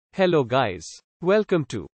Hello guys. Welcome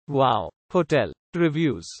to Wow Hotel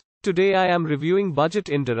Reviews. Today I am reviewing Budget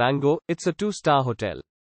Inn Durango. It's a 2-star hotel.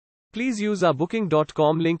 Please use our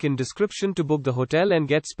booking.com link in description to book the hotel and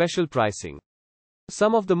get special pricing.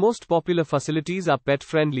 Some of the most popular facilities are pet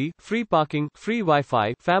friendly, free parking, free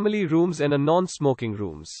Wi-Fi, family rooms and a non-smoking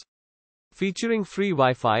rooms. Featuring free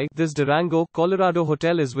Wi-Fi, this Durango, Colorado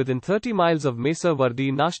hotel is within 30 miles of Mesa,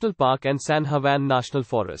 Verde National Park and San Juan National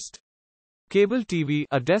Forest. Cable TV,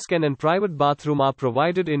 a desk and a private bathroom are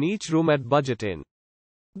provided in each room at Budget Inn.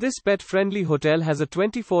 This pet-friendly hotel has a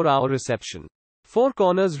 24-hour reception. Four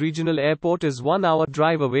Corners Regional Airport is 1 hour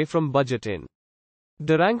drive away from Budget Inn.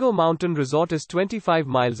 Durango Mountain Resort is 25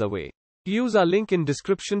 miles away. Use our link in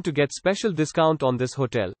description to get special discount on this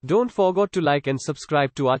hotel. Don't forget to like and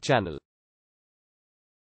subscribe to our channel.